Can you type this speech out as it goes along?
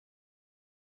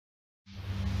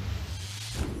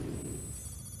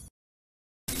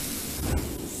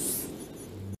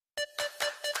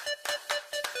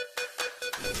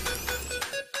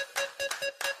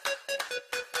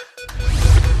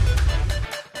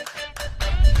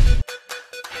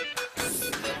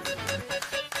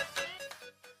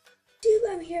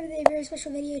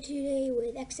special video today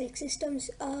with XX Systems.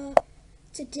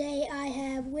 Today I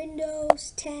have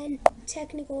Windows 10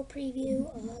 technical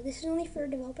preview. This is only for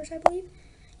developers, I believe.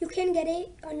 You can get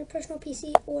it on your personal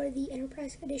PC or the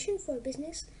Enterprise Edition for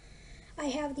business. I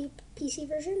have the PC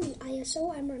version, the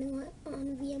ISO. I'm running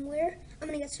on VMware. I'm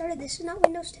going to get started. This is not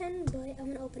Windows 10, but I'm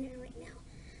going to open it right now.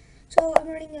 So I'm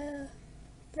running a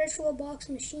VirtualBox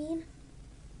machine.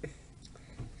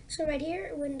 So right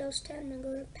here, Windows 10, I'm going to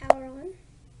go to power on.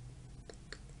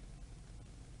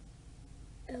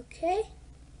 Okay.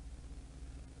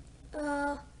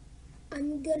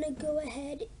 I'm going to go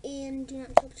ahead and do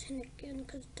not touch it again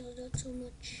because it does that so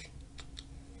much.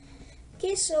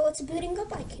 Okay, so it's booting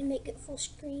up. I can make it full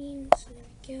screen. So there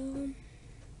we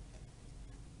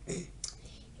go.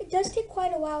 It does take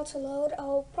quite a while to load.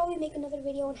 I'll probably make another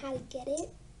video on how to get it.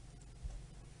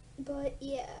 But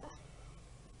yeah.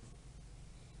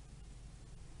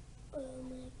 Oh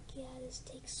my god, this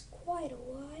takes quite a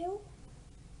while.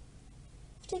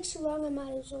 If it takes too long, I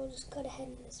might as well just cut ahead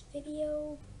in this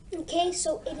video. Okay,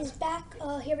 so it is back.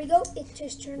 Here we go. It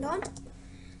just turned on.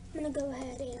 I'm gonna go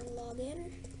ahead and log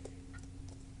in.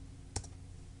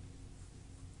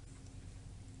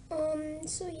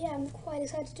 So yeah, I'm quite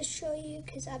excited to show you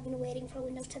because I've been waiting for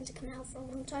Windows 10 to come out for a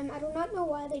long time. I do not know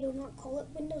why they do not call it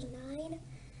Windows 9.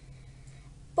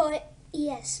 But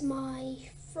yes, my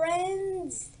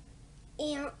friend's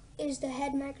aunt is the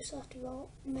head Microsoft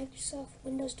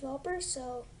Windows developer.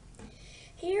 So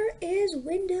here is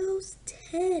Windows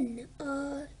 10.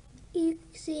 You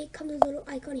can see it comes with a little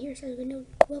icon here that says Windows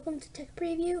Welcome to Tech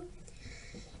Preview.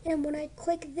 And when I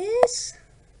click this,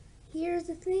 here's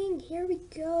the thing. Here we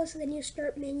go. So then you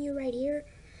start menu right here.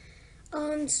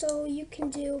 So you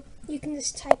can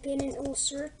just type in and it will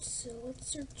search. So let's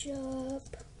search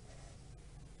up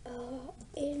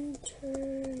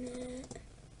internet.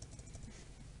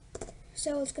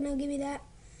 So it's gonna give me that.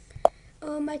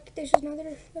 There's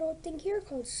another little thing here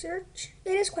called search.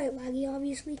 It is quite laggy,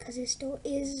 obviously, because it still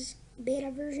is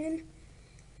beta version.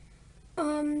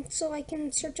 So I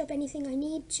can search up anything I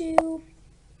need to.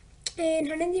 And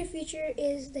another feature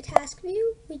is the task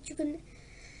view, which you can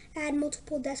add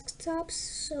multiple desktops.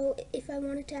 So if I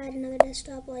wanted to add another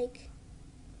desktop, like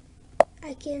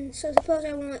I can. So suppose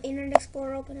I want Internet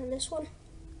Explorer open on this one.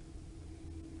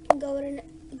 I can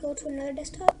go to another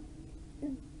desktop,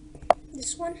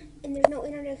 this one, and there's no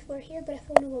Internet Explorer here. But if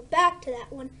I want to go back to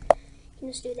that one, you can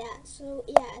just do that. So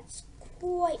yeah, it's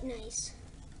quite nice.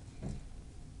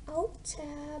 Alt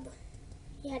tab.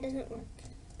 Yeah, it doesn't work,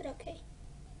 but okay.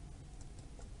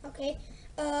 Okay,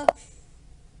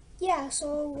 yeah,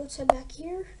 so let's head back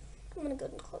here. I'm gonna go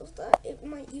and close that. It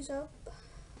might use up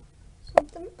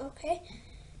something. Okay,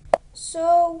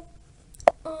 so,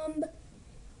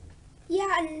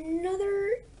 yeah,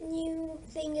 another new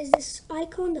thing is this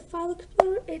icon, the File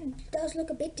Explorer. It does look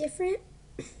a bit different.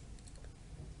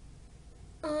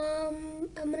 I'm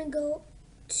gonna go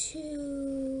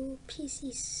to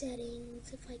PC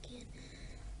settings if I can.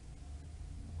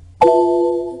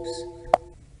 Oops.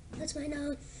 That's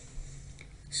mine.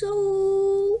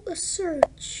 So a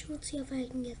search. Let's see if I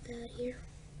can get that here.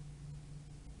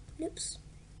 Oops.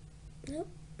 Nope.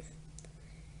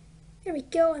 There we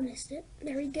go. I missed it.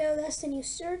 There we go. That's the new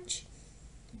search.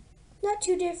 Not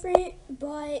too different,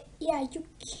 but yeah, you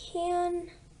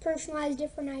can personalize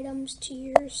different items to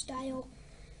your style.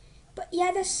 But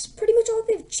yeah, that's pretty much all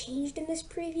they've changed in this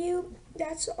preview.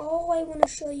 That's all I want to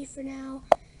show you for now.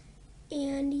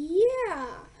 And yeah,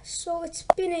 so it's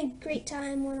been a great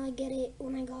time when I got it,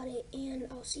 and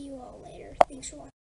I'll see you all later. Thanks for watching.